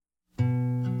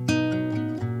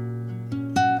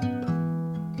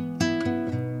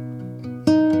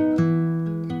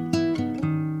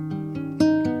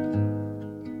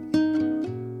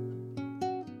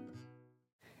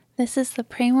This is the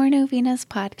Pray More Novenas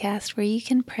podcast where you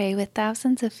can pray with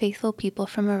thousands of faithful people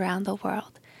from around the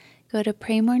world. Go to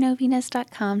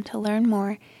praymorenovenas.com to learn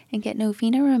more and get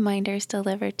novena reminders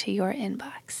delivered to your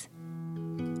inbox.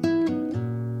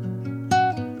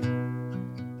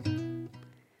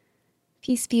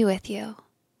 Peace be with you.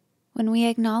 When we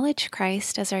acknowledge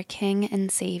Christ as our King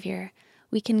and Savior,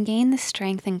 we can gain the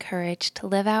strength and courage to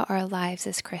live out our lives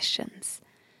as Christians.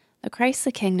 The Christ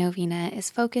the King novena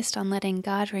is focused on letting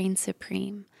God reign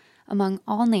supreme among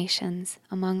all nations,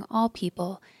 among all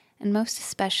people, and most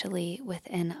especially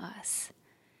within us.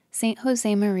 Saint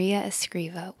Josemaria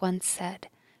Escriva once said,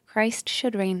 "Christ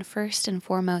should reign first and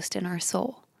foremost in our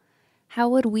soul." How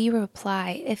would we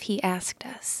reply if he asked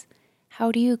us,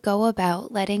 "How do you go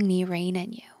about letting me reign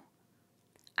in you?"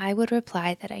 I would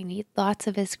reply that I need lots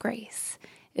of his grace.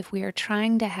 If we are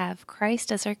trying to have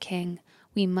Christ as our King,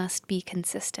 we must be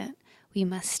consistent. We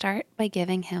must start by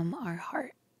giving him our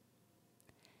heart.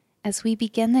 As we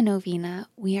begin the novena,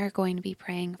 we are going to be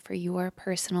praying for your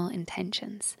personal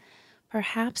intentions.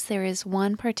 Perhaps there is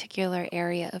one particular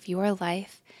area of your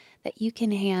life that you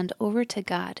can hand over to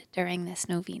God during this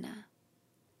novena.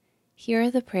 Here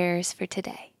are the prayers for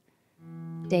today.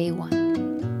 Day 1.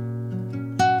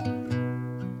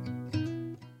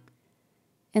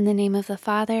 In the name of the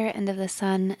Father, and of the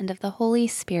Son, and of the Holy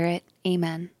Spirit,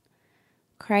 Amen.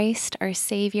 Christ, our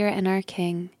Savior and our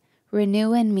King,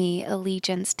 renew in me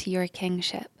allegiance to your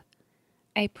kingship.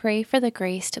 I pray for the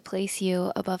grace to place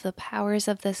you above the powers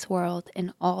of this world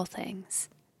in all things.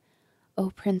 O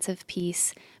Prince of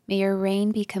Peace, may your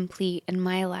reign be complete in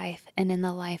my life and in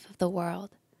the life of the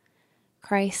world.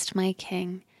 Christ, my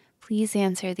King, please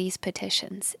answer these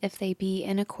petitions if they be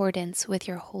in accordance with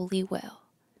your holy will.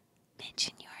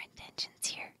 Mention your intentions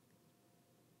here.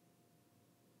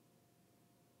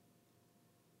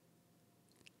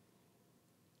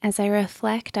 As I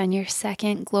reflect on your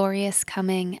second glorious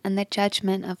coming and the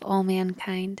judgment of all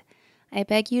mankind, I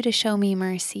beg you to show me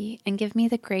mercy and give me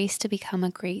the grace to become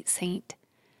a great saint.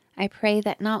 I pray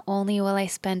that not only will I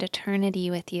spend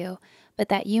eternity with you, but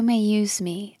that you may use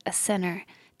me, a sinner,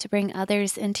 to bring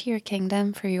others into your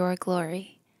kingdom for your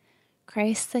glory.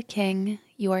 Christ the King,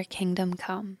 your kingdom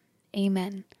come.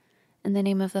 Amen. In the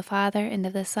name of the Father, and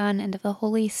of the Son, and of the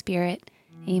Holy Spirit.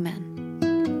 Amen.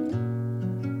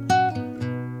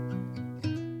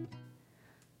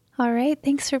 All right,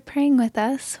 thanks for praying with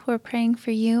us. We're praying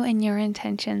for you and your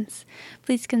intentions.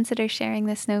 Please consider sharing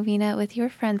this novena with your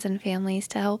friends and families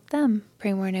to help them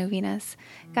pray more novenas.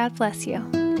 God bless you.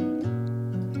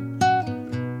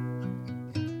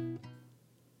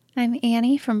 I'm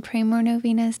Annie from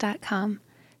praymorenovenas.com.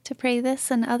 To pray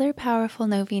this and other powerful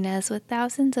novenas with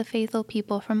thousands of faithful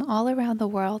people from all around the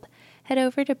world, head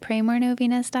over to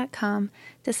praymorenovenas.com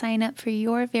to sign up for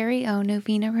your very own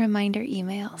novena reminder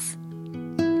emails.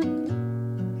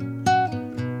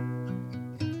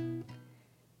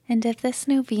 And if this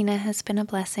novena has been a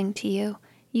blessing to you,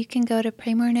 you can go to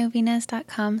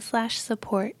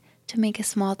praymorenovenas.com/support to make a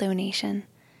small donation.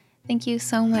 Thank you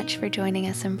so much for joining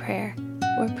us in prayer.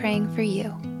 We're praying for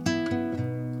you.